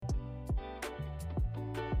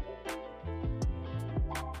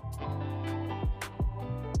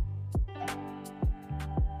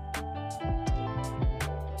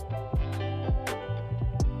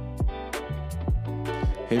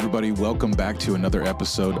Hey, everybody. Welcome back to another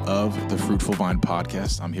episode of the Fruitful Vine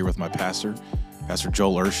Podcast. I'm here with my pastor, Pastor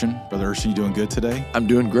Joel Urshan. Brother Urshan, you doing good today? I'm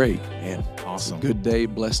doing great, man. Awesome. It's a good day,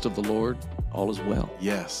 blessed of the Lord. All is well.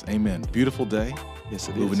 Yes, amen. Beautiful day. Yes,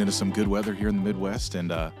 it Moving is. into some good weather here in the Midwest,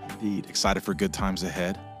 and Indeed. excited for good times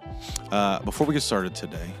ahead. Before we get started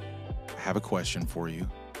today, I have a question for you.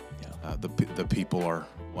 Yeah. The people are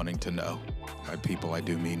wanting to know. By people, I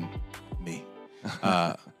do mean me.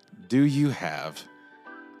 Do you have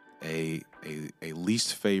a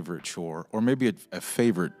least favorite chore, or maybe a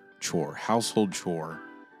favorite chore, household chore?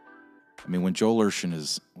 I mean, when Joel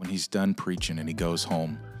Urshan when he's done preaching and he goes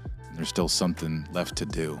home, and there's still something left to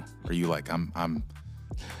do, are you like, I'm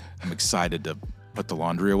excited to put the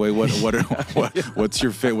laundry away? What's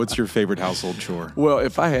your favorite household chore? Well,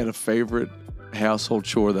 if I had a favorite household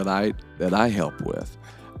chore that I help with,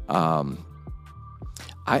 I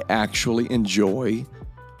actually enjoy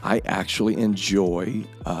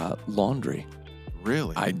laundry.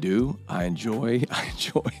 Really? I do. I enjoy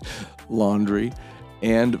laundry,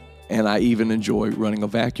 and I even enjoy running a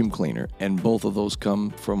vacuum cleaner. And both of those come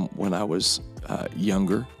from when I was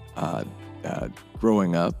younger,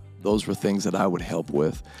 growing up. Those were things that I would help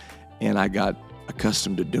with, and I got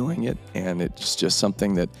accustomed to doing it. And it's just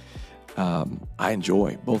something that I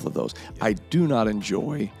enjoy. Both of those. Yeah. I do not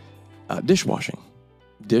enjoy dishwashing.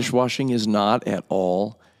 Dishwashing is not at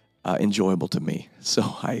all enjoyable to me. So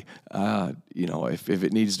if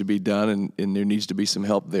it needs to be done and there needs to be some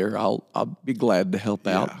help there, I'll be glad to help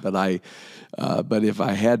out. But if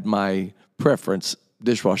I had my preference,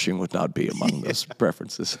 dishwashing would not be among those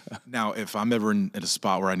preferences. Now, if I'm ever in a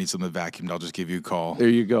spot where I need something vacuumed, I'll just give you a call. There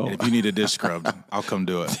you go. And if you need a dish scrubbed, I'll come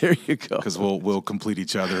do it. There you go. Because we'll complete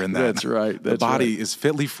each other in that. That's right. The body is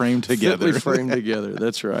fitly framed together. Fitly framed together.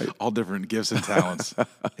 That's right. All different gifts and talents.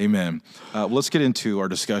 Amen. Let's get into our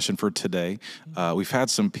discussion for today. We've had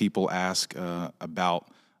some people ask about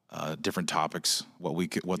different topics,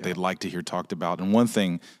 what they'd like to hear talked about. And one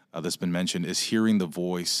thing that's been mentioned is hearing the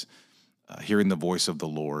voice of the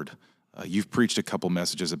Lord. You've preached a couple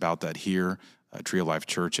messages about that here at Tree of Life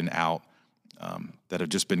Church and out that have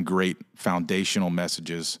just been great foundational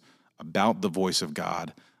messages about the voice of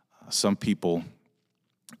God. Some people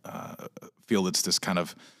feel it's this kind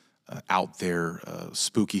of out there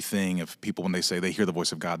spooky thing of people when they say they hear the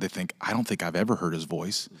voice of God, they think, I don't think I've ever heard his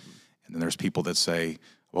voice. Mm-hmm. And then there's people that say,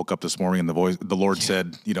 woke up this morning and the Lord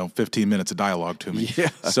said, 15 minutes of dialogue to me. Yeah.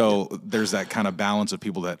 So there's that kind of balance of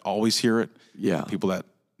people that always hear it, people that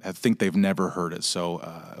think they've never heard it. So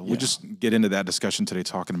we'll just get into that discussion today,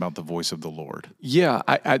 talking about the voice of the Lord. Yeah,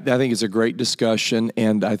 I think it's a great discussion,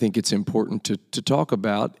 and I think it's important to talk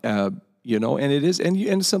about, and it is, and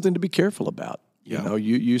it's something to be careful about.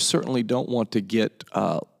 You certainly don't want to get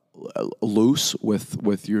loose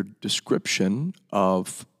with your description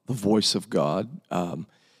of the voice of God.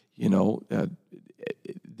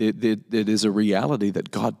 It is a reality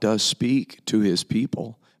that God does speak to his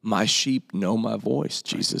people. My sheep know my voice,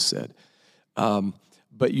 Jesus said.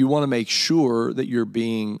 But you want to make sure that you're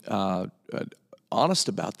being honest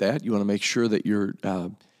about that. You want to make sure that you're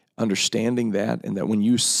understanding that, and that when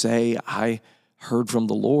you say, I heard from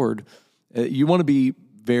the Lord, you want to be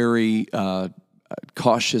very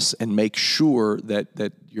cautious and make sure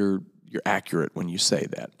that you're accurate when you say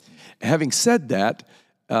that. Having said that,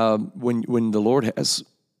 when the Lord has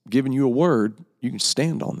given you a word, you can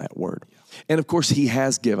stand on that word. And of course, he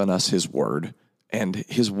has given us his word, and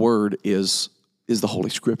his word is the Holy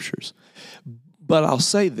Scriptures. But I'll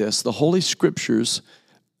say this, the Holy Scriptures,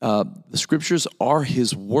 the Scriptures are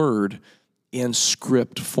his word in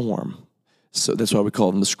script form. So that's why we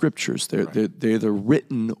call them the Scriptures. They're the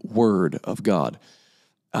written word of God.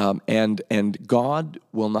 And God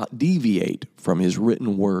will not deviate from his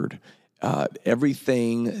written word.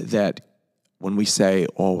 Everything that when we say,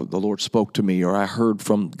 oh, the Lord spoke to me, or I heard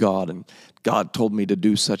from God and God told me to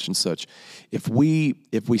do such and such, if we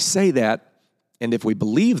say that and if we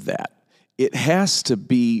believe that, it has to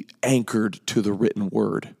be anchored to the written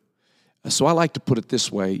word. So I like to put it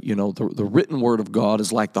this way, the written word of God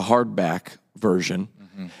is like the hardback version.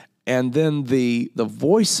 Mm-hmm. And then the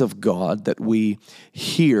voice of God that we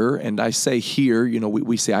hear, and I say hear,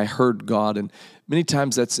 we say I heard God, and many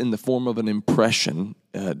times that's in the form of an impression.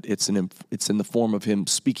 It's in the form of him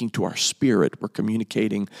speaking to our spirit. We're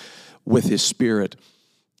communicating with his spirit,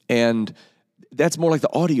 and that's more like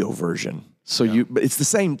the audio version. So but it's the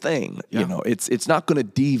same thing. It's not going to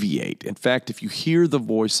deviate. In fact, if you hear the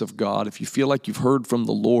voice of God, if you feel like you've heard from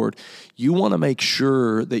the Lord, you want to make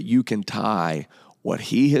sure that you can tie what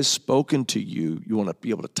he has spoken to you. You want to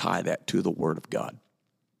be able to tie that to the Word of God.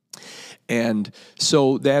 And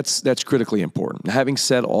so that's critically important. Having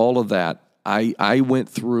said all of that, I went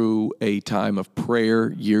through a time of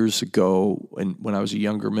prayer years ago when I was a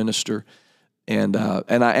younger minister, and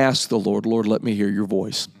I asked the Lord, let me hear your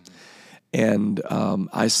voice. And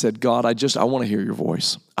I said, God, I want to hear your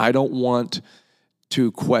voice. I don't want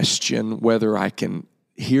to question whether I can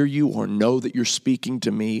hear you or know that you're speaking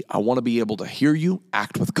to me. I want to be able to hear you,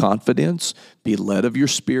 act with confidence, be led of your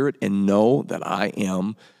Spirit, and know that I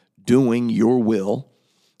am doing your will,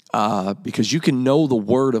 because you can know the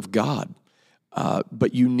Word of God,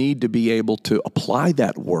 but you need to be able to apply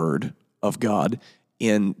that Word of God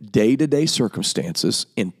in day-to-day circumstances,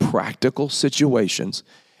 in practical situations.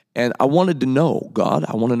 And I wanted to know, God,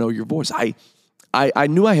 I want to know your voice. I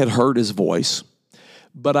knew I had heard his voice,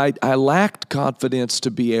 but I lacked confidence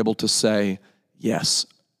to be able to say, yes,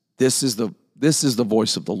 this is the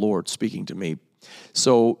voice of the Lord speaking to me.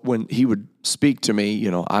 So when he would speak to me,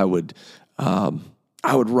 I would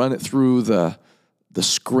run it through the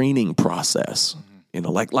screening process,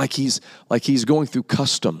 like he's going through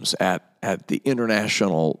customs at the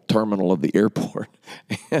international terminal of the airport,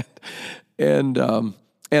 and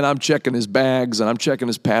I'm checking his bags and I'm checking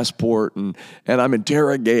his passport and I'm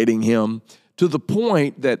interrogating him to the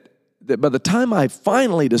point that by the time I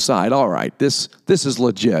finally decide, all right, this is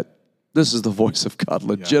legit, this is the voice of God,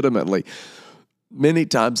 legitimately. Yeah. Many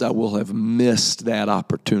times I will have missed that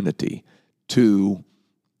opportunity to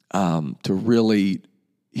really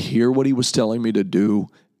hear what he was telling me to do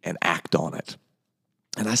and act on it.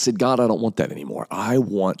 And I said, God, I don't want that anymore. I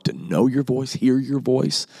want to know your voice, hear your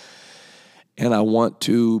voice, and I want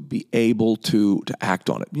to be able to act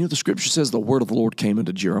on it. The scripture says the word of the Lord came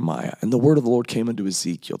into Jeremiah, and the word of the Lord came into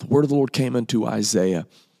Ezekiel. The word of the Lord came into Isaiah.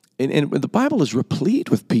 And the Bible is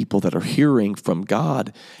replete with people that are hearing from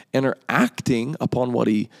God and are acting upon what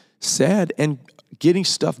he said and getting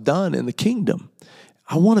stuff done in the kingdom.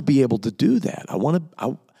 I want to be able to do that. I want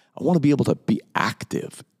to be able to be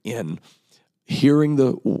active in hearing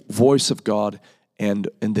the voice of God and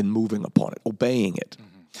then moving upon it, obeying it.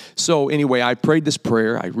 Mm-hmm. So anyway, I prayed this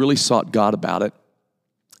prayer. I really sought God about it.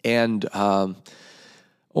 And oh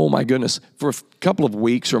my goodness, for a couple of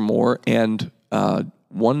weeks or more, and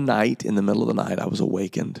one night in the middle of the night, I was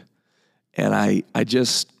awakened, and I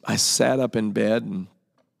sat up in bed, and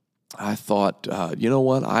I thought, you know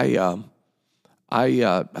what, I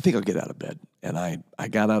think I'll get out of bed, and I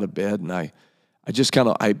got out of bed, and I just kind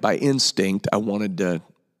of by instinct I wanted to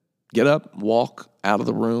get up, walk out of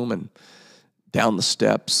the room, and down the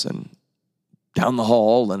steps, and down the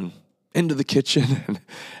hall, and into the kitchen, and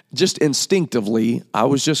just instinctively, I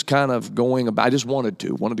was just kind of going about. I just wanted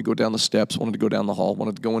to go down the steps, wanted to go down the hall,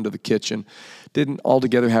 wanted to go into the kitchen. Didn't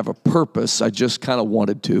altogether have a purpose. I just kind of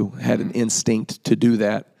wanted to, had an instinct to do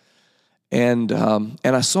that. And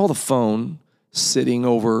I saw the phone sitting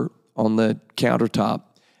over on the countertop,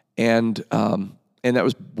 and that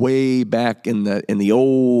was way back in the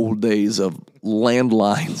old days of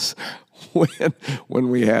landlines. When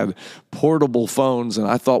we had portable phones, and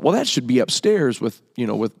I thought, well, that should be upstairs with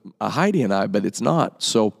Heidi and I, but it's not.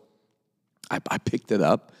 So I picked it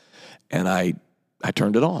up and I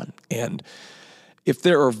turned it on. And if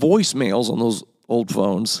there are voicemails on those old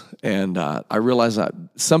phones, and I realize that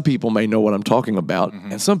some people may know what I'm talking about,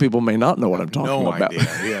 mm-hmm. and some people may not know what I'm talking about.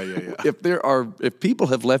 Yeah. If people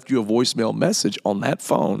have left you a voicemail message on that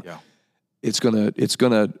phone, it's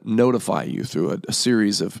gonna notify you through a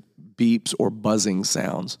series of beeps or buzzing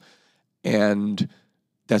sounds. And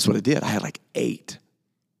that's what it did. I had like 8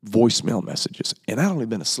 voicemail messages, and I'd only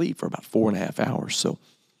been asleep for about 4.5 hours. So,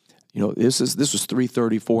 this was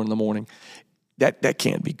 3:30, 4 in the morning. That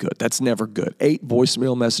can't be good. That's never good. 8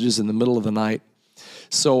 voicemail messages in the middle of the night.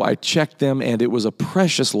 So I checked them, and it was a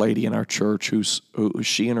precious lady in our church who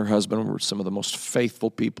she and her husband were some of the most faithful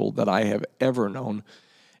people that I have ever known.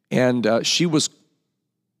 And she was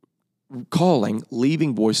calling,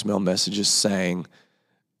 leaving voicemail messages saying,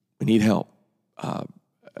 we need help.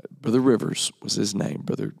 Brother Rivers was his name,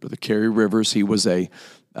 Brother Kerry Rivers. He was a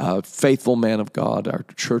faithful man of God, our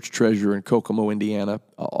church treasurer in Kokomo, Indiana,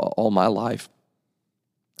 all my life.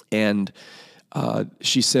 And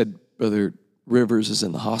she said, Brother Rivers is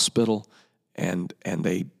in the hospital, and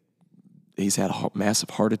he's had a massive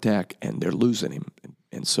heart attack, and they're losing him.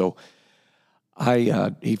 And so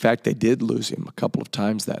in fact, they did lose him a couple of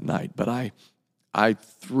times that night, but I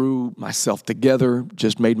threw myself together,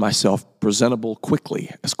 just made myself presentable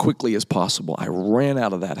as quickly as possible. I ran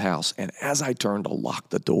out of that house, and as I turned to lock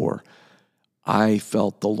the door, I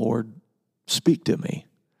felt the Lord speak to me.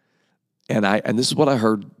 And this is what I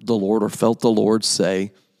heard the Lord, or felt the Lord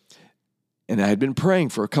say, and I had been praying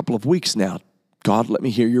for a couple of weeks now. God, let me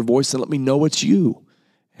hear your voice and let me know it's you.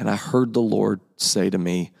 And I heard the Lord say to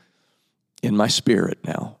me in my spirit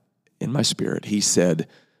now, he said,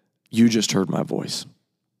 you just heard my voice.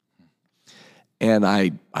 And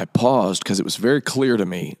I paused because it was very clear to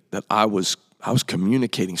me that I was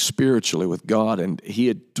communicating spiritually with God, and he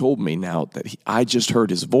had told me now that I just heard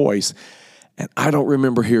his voice, and I don't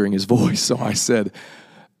remember hearing his voice. So I said,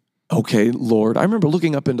 okay, Lord. I remember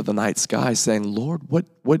looking up into the night sky saying, Lord,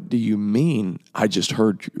 what do you mean I just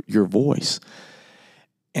heard your voice?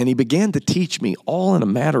 And he began to teach me all in a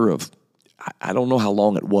matter of, I don't know how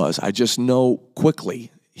long it was. I just know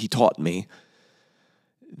quickly he taught me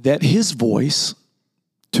that his voice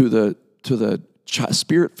to the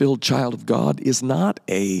spirit-filled child of God it's not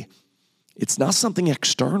something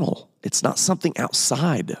external. It's not something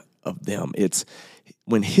outside of them. It's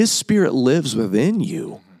when his spirit lives within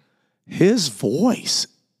you, his voice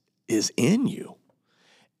is in you.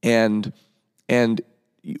 And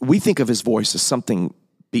we think of his voice as something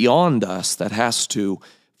beyond us that has to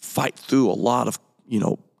fight through a lot of,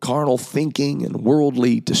 carnal thinking and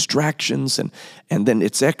worldly distractions, and then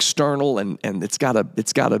it's external and it's gotta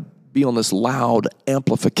be on this loud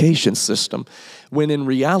amplification system, when in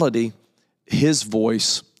reality, his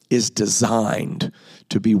voice is designed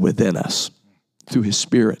to be within us through his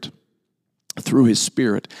Spirit.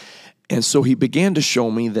 And so he began to show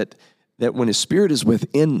me that when his Spirit is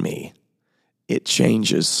within me, it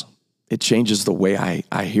changes the way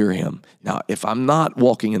I hear him. Now, if I'm not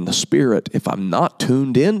walking in the Spirit, if I'm not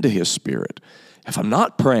tuned into his Spirit, if I'm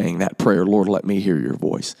not praying that prayer, Lord, let me hear your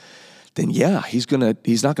voice, then yeah, he's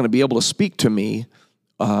not gonna be able to speak to me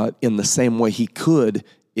in the same way he could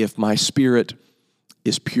if my spirit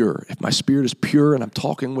is pure. If my spirit is pure and I'm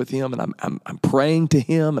talking with him and I'm praying to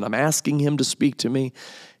him and I'm asking him to speak to me,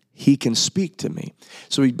 he can speak to me.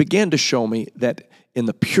 So he began to show me that in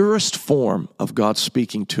the purest form of God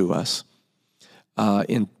speaking to us,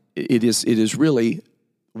 it is really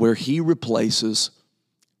where he replaces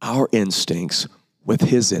our instincts with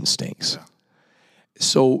his instincts. Yeah.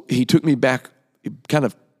 So he took me back, kind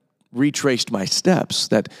of retraced my steps,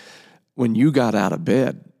 that when you got out of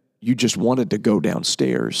bed, you just wanted to go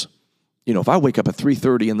downstairs. If I wake up at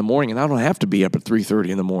 3:30 in the morning, and I don't have to be up at 3:30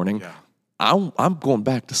 in the morning, yeah, I'm going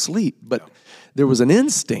back to sleep. But yeah, there was an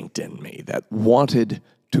instinct in me that wanted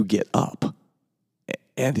to get up.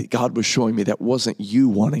 And God was showing me that wasn't you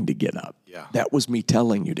wanting to get up. Yeah. That was me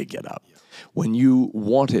telling you to get up. Yeah. When you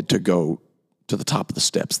wanted to go to the top of the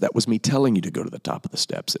steps, that was me telling you to go to the top of the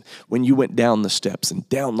steps. And when you went down the steps and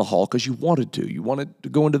down the hall because you wanted to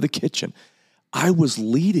go into the kitchen, I was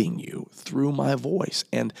leading you through my voice.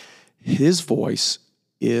 And his voice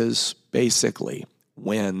is basically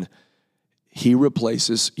when he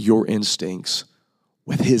replaces your instincts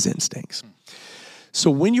with his instincts. So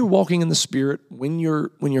when you're walking in the Spirit, when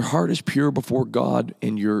your heart is pure before God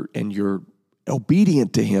and you're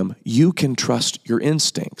obedient to him, you can trust your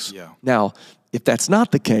instincts. Yeah. Now, if that's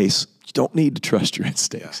not the case, you don't need to trust your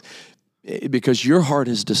instincts, because your heart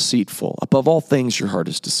is deceitful. Above all things, your heart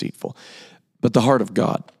is deceitful. But the heart of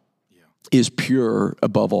God is pure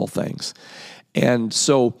above all things. And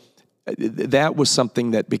so that was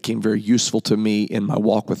something that became very useful to me in my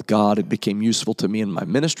walk with God. It became useful to me in my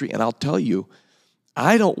ministry. And I'll tell you,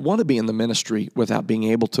 I don't want to be in the ministry without being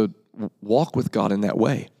able to walk with God in that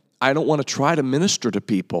way. I don't want to try to minister to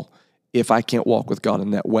people if I can't walk with God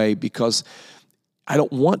in that way, because I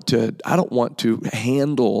don't want to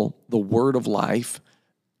handle the word of life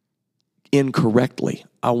incorrectly.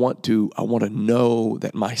 I want to know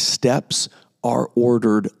that my steps are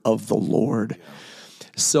ordered of the Lord.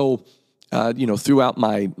 So, throughout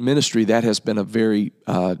my ministry, that has been a very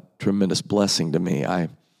tremendous blessing to me.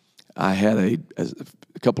 I had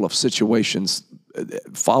a couple of situations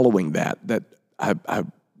following that I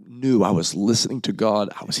knew I was listening to God,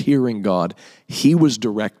 I was hearing God, he was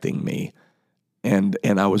directing me, and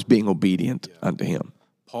I was being obedient unto him.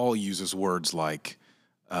 Paul uses words like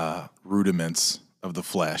rudiments of the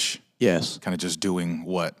flesh. Yes. Kind of just doing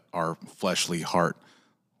what our fleshly heart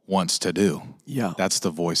wants to do. Yeah. That's the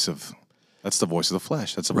voice of the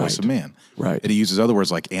flesh. That's the voice of man. Right. And he uses other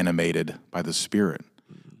words like animated by the Spirit,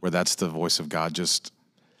 where that's the voice of God just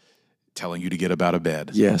telling you to get up out of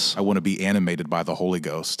bed. Yes. I want to be animated by the Holy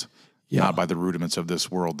Ghost, not by the rudiments of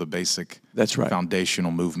this world, the basic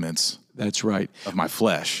foundational movements. That's right. Of my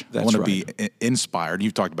flesh. I want to be inspired.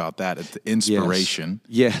 You've talked about that. It's the inspiration.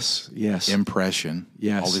 Yes. Impression.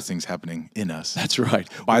 Yes. All these things happening in us. That's right.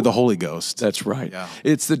 By the Holy Ghost. That's right. Yeah.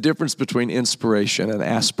 It's the difference between inspiration and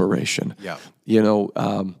aspiration. Yeah.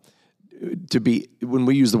 when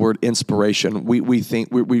we use the word inspiration, we think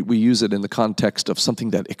we use it in the context of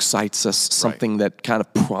something that excites us, something that kind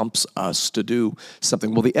of prompts us to do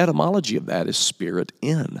something. Well, the etymology of that is spirit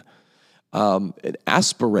in. An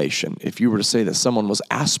aspiration, if you were to say that someone was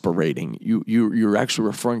aspirating, you're actually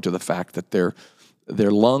referring to the fact that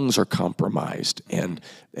their lungs are compromised and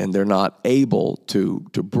they're not able to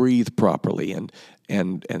breathe properly and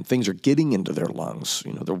things are getting into their lungs.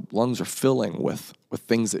 Their lungs are filling with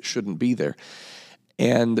things that shouldn't be there.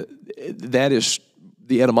 And that is,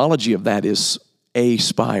 the etymology of that is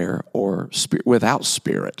aspire, or spirit, without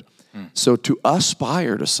spirit. So to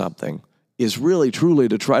aspire to something is really truly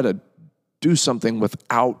to try to do something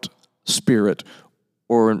without spirit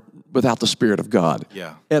or without the Spirit of God.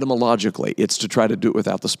 Yeah. Etymologically, it's to try to do it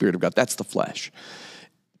without the Spirit of God. That's the flesh.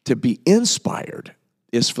 To be inspired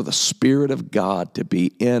is for the Spirit of God to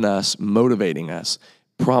be in us, motivating us,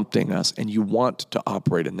 prompting us, and you want to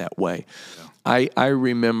operate in that way. Yeah. I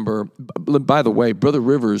remember, by the way, Brother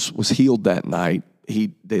Rivers was healed that night.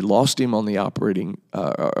 They lost him on the operating,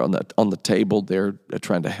 on the table there,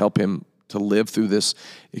 trying to help him to live through this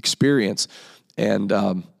experience.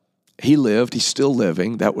 And he lived. He's still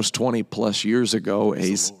living. That was 20 plus years ago.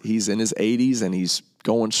 He's in his 80s and he's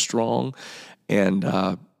going strong. And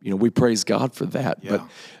we praise God for that. Yeah.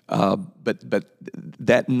 But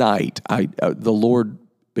that night, the Lord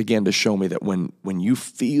began to show me that when you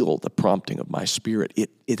feel the prompting of my Spirit,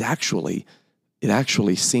 it actually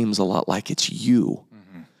seems a lot like it's you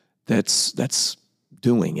that's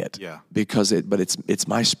doing it. Yeah. Because it's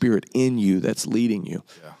my Spirit in you that's leading you.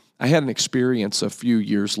 Yeah. I had an experience a few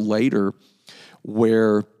years later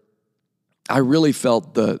where I really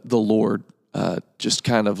felt the Lord just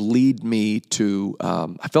kind of lead me to,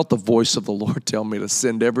 I felt the voice of the Lord tell me to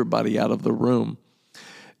send everybody out of the room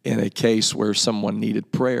in a case where someone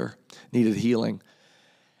needed prayer, needed healing.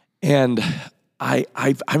 And I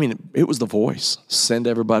mean, it was the voice, send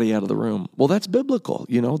everybody out of the room. Well, that's biblical.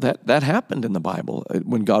 That happened in the Bible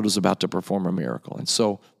when God was about to perform a miracle. And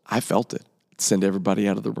so I felt it, send everybody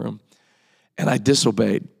out of the room. And I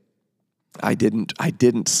disobeyed. I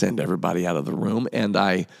didn't send everybody out of the room. And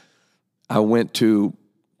I went to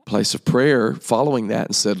a place of prayer following that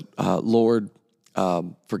and said, Lord,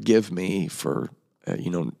 forgive me for,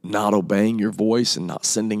 not obeying your voice and not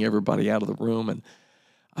sending everybody out of the room. And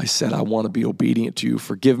I said, I want to be obedient to you.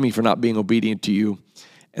 Forgive me for not being obedient to you.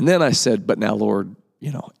 And then I said, but now, Lord,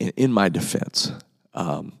 in my defense,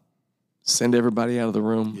 send everybody out of the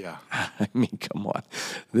room. Yeah. I mean, come on.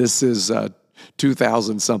 This is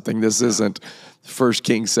 2000 something. This isn't 1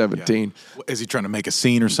 Kings 17. Yeah. Is he trying to make a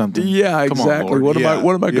scene or something? Yeah, exactly. On, what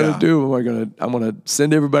am I going to do? I'm going to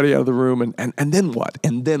send everybody out of the room and then what?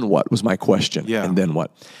 And then what was my question. Yeah. And then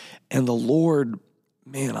what? And the Lord,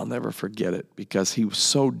 man, I'll never forget it because he was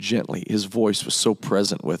so gently, his voice was so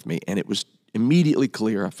present with me, and it was immediately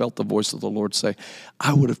clear. I felt the voice of the Lord say,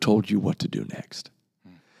 I would have told you what to do next.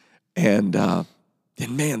 And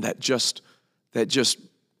man, that just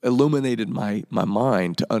illuminated my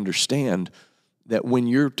mind to understand that when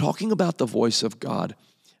you're talking about the voice of God,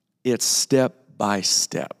 it's step by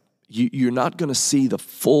step. You're not going to see the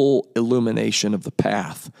full illumination of the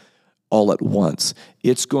path all at once.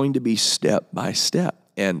 It's going to be step by step.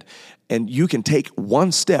 And you can take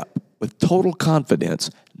one step with total confidence,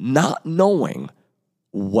 not knowing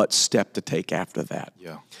what step to take after that.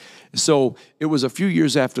 Yeah. So it was a few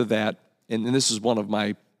years after that, and this is one of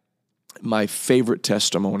my favorite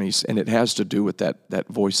testimonies, and it has to do with that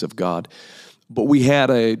voice of God. But we had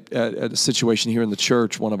a situation here in the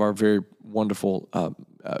church, one of our very wonderful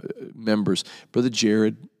members, Brother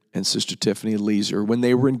Jared and Sister Tiffany Leeser, when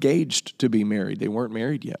they were engaged to be married. They weren't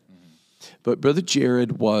married yet. But Brother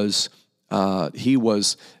Jared was, and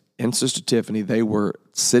Sister Tiffany, they were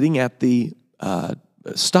sitting at the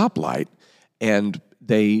stoplight, and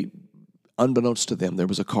unbeknownst to them, there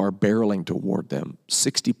was a car barreling toward them,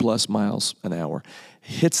 60 plus miles an hour,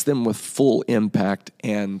 hits them with full impact,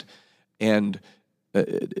 and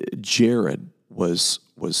Jared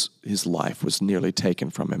his life was nearly taken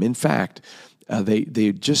from him. In fact,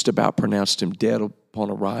 they just about pronounced him dead upon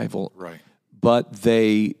arrival. Right. But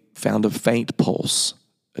they found a faint pulse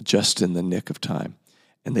just in the nick of time,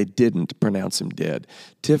 and they didn't pronounce him dead.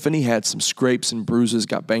 Tiffany had some scrapes and bruises,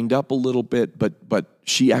 got banged up a little bit, but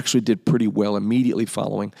she actually did pretty well immediately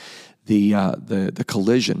following the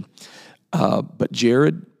collision. But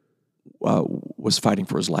Jared was fighting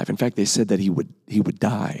for his life. In fact, they said that he would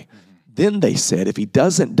die. Mm-hmm. Then they said if he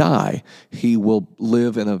doesn't die, he will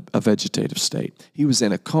live in a vegetative state. He was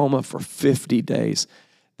in a coma for 50 days.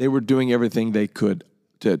 They were doing everything they could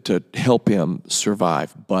to help him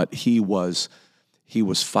survive, but he was he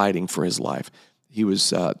was fighting for his life. He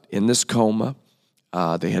was in this coma.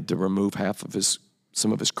 They had to remove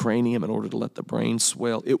some of his cranium in order to let the brain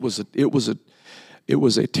swell. It was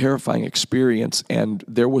a terrifying experience, and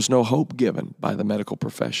there was no hope given by the medical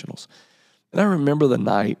professionals. And I remember the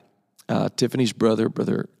night, Tiffany's Brother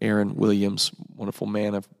Aaron Williams, wonderful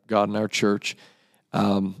man of God in our church,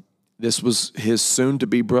 this was his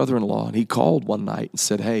soon-to-be brother-in-law, and he called one night and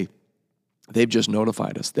said, hey, they've just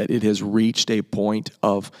notified us that it has reached a point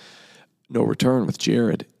of no return with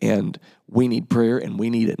Jared, and we need prayer, and we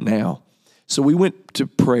need it now. So we went to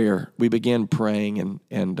prayer. We began praying,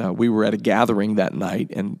 and we were at a gathering that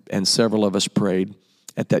night, and several of us prayed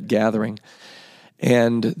at that gathering.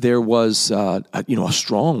 And there was a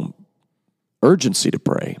strong urgency to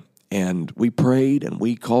pray. And we prayed, and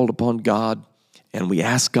we called upon God, and we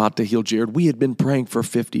asked God to heal Jared. We had been praying for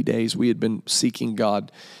 50 days. We had been seeking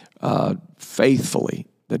God faithfully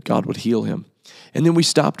that God would heal him. And then we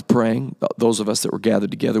stopped praying. Those of us that were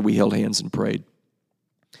gathered together, we held hands and prayed.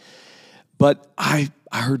 But I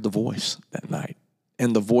heard the voice that night,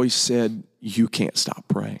 and the voice said, you can't stop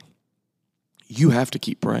praying. You have to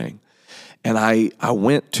keep praying. And I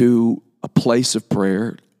went to a place of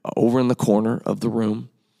prayer over in the corner of the room,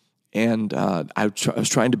 and I was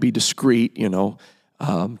trying to be discreet,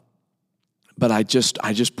 but I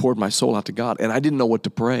just poured my soul out to God, and I didn't know what to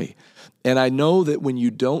pray. And I know that when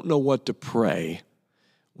you don't know what to pray,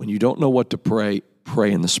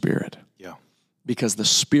 pray in the Spirit. Yeah. Because the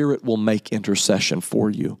Spirit will make intercession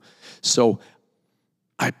for you. So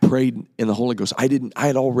I prayed in the Holy Ghost. I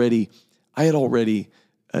had already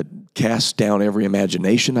cast down every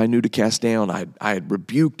imagination I knew to cast down. I had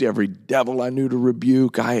rebuked every devil I knew to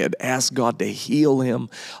rebuke. I had asked God to heal him.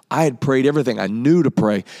 I had prayed everything I knew to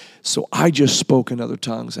pray. So I just spoke in other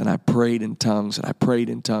tongues, and I prayed in tongues, and I prayed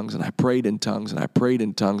in tongues, and I prayed in tongues, and I prayed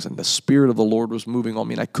in tongues, and the Spirit of the Lord was moving on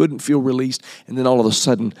me, and I couldn't feel released, and then all of a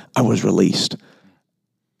sudden, I was released.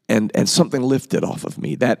 And something lifted off of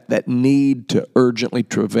me, that need to urgently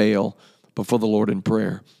travail before the Lord in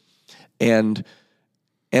prayer. And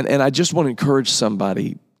I just want to encourage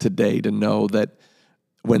somebody today to know that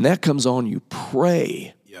when that comes on, you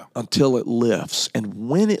pray until it lifts. And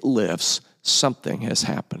when it lifts, something has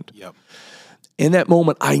happened. Yep. In that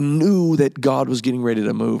moment, I knew that God was getting ready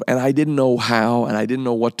to move, and I didn't know how, and I didn't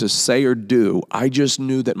know what to say or do. I just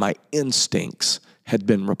knew that my instincts had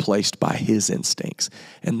been replaced by his instincts,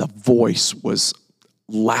 and the voice was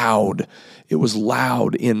loud. It was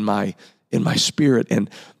loud in my spirit, and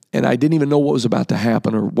I didn't even know what was about to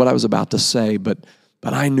happen or what I was about to say, but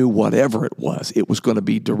I knew whatever it was going to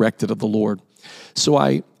be directed of the Lord. So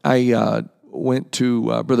I went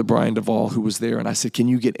to Brother Brian Duvall, who was there, and I said, "Can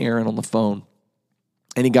you get Aaron on the phone?"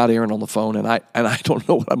 And he got Aaron on the phone, and I don't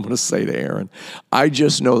know what I'm going to say to Aaron. I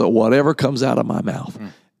just know that whatever comes out of my mouth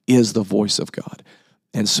is the voice of God.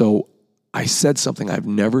 And so I said something I've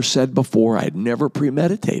never said before. I had never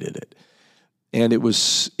premeditated it, and it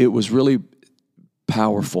was really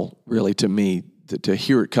powerful, really, to me to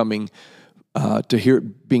hear it coming, to hear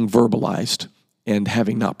it being verbalized and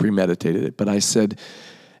having not premeditated it. But I said,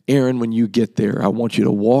 Aaron, when you get there, I want you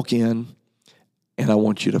to walk in and I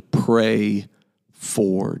want you to pray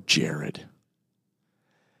for Jared.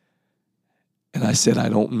 And I said, I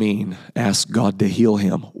don't mean ask God to heal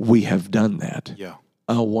him. We have done that. Yeah.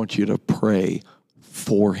 I want you to pray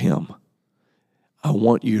for him. I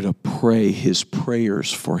want you to pray his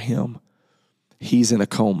prayers for him. He's in a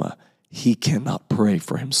coma. He cannot pray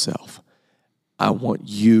for himself. I want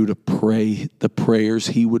you to pray the prayers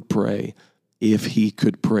he would pray if he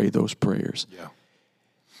could pray those prayers. Yeah.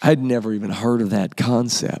 I'd never even heard of that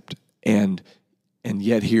concept. And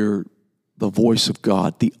yet here, the voice of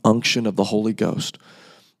God, the unction of the Holy Ghost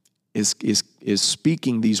is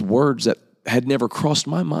speaking these words that had never crossed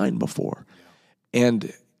my mind before. Yeah.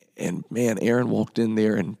 And man, Aaron walked in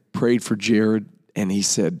there and prayed for Jared, and he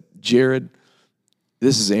said, Jared,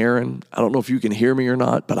 this is Aaron. I don't know if you can hear me or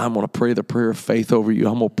not, but I'm going to pray the prayer of faith over you.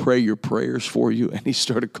 I'm going to pray your prayers for you. And he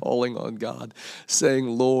started calling on God, saying,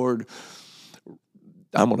 Lord,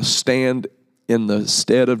 I'm going to stand in the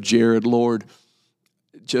stead of Jared. Lord,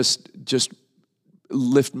 just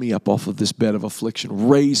lift me up off of this bed of affliction.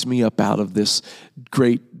 Raise me up out of this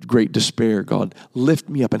great despair, God. Lift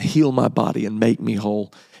me up and heal my body and make me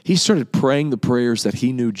whole. He started praying the prayers that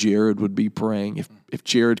he knew Jared would be praying if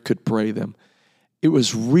Jared could pray them. It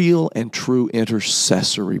was real and true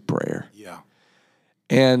intercessory prayer. Yeah.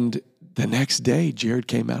 And the next day, Jared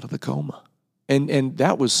came out of the coma. And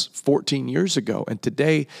that was 14 years ago. And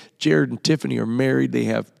today, Jared and Tiffany are married. They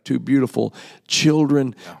have 2 beautiful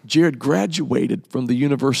children. Yeah. Jared graduated from the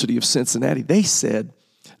University of Cincinnati. They said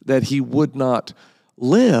that he would not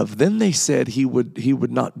live, then they said he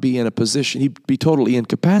would not be in a position, he'd be totally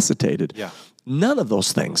incapacitated. Yeah. None of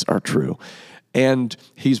those things are true. And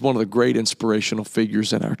he's one of the great inspirational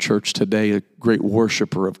figures in our church today, a great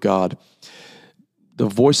worshiper of God. The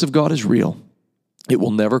voice of God is real. It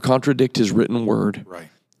will never contradict his written word. Right.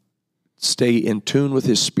 Stay in tune with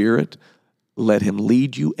his Spirit. Let him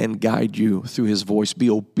lead you and guide you through his voice. Be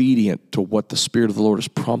obedient to what the Spirit of the Lord is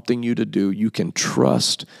prompting you to do. You can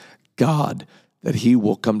trust God that he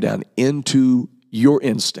will come down into your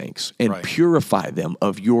instincts and purify them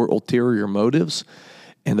of your ulterior motives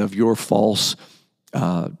and of your false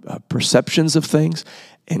perceptions of things,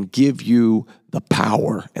 and give you the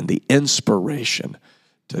power and the inspiration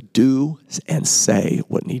to do and say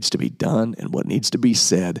what needs to be done and what needs to be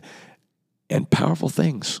said, and powerful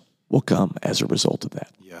things will come as a result of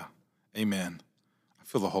that. Yeah. Amen. I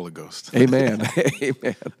feel the Holy Ghost. Amen.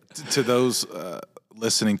 Amen. To those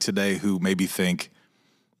listening today who maybe think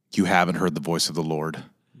you haven't heard the voice of the Lord,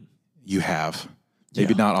 you have.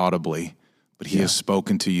 Maybe not audibly, but he has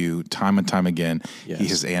spoken to you time and time again. Yes. He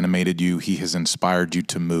has animated you. He has inspired you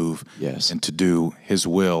to move and to do his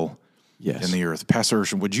will in the earth. Pastor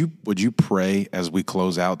Urshan, would you pray as we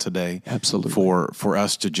close out today? Absolutely. For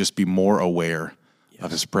us to just be more aware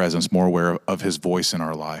of his presence, more aware of his voice in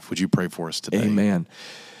our life. Would you pray for us today? Amen.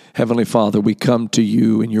 Heavenly Father, we come to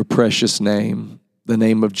you in your precious name, the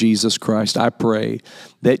name of Jesus Christ. I pray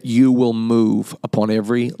that you will move upon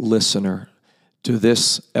every listener to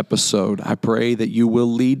this episode. I pray that you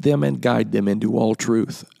will lead them and guide them into all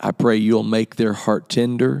truth. I pray you'll make their heart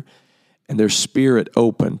tender and their spirit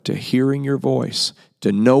open to hearing your voice,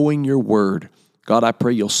 to knowing your word. God, I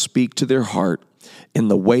pray you'll speak to their heart in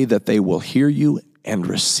the way that they will hear you and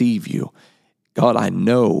receive you. God, I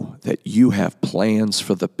know that you have plans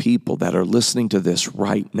for the people that are listening to this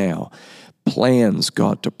right now. Plans,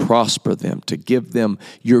 God, to prosper them, to give them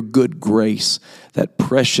your good grace, that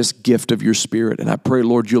precious gift of your Spirit. And I pray,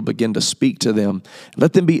 Lord, you'll begin to speak to them.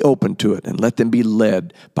 Let them be open to it, and let them be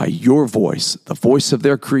led by your voice, the voice of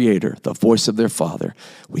their Creator, the voice of their Father.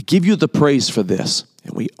 We give you the praise for this,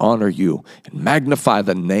 and we honor you and magnify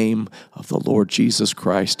the name of the Lord Jesus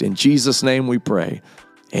Christ. In Jesus' name we pray.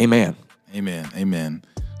 Amen. Amen. Amen.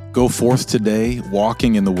 Go forth today,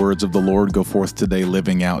 walking in the words of the Lord. Go forth today,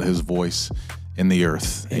 living out his voice in the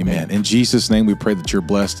earth. Amen. In Jesus' name, we pray that you're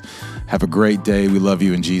blessed. Have a great day. We love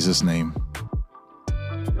you in Jesus' name.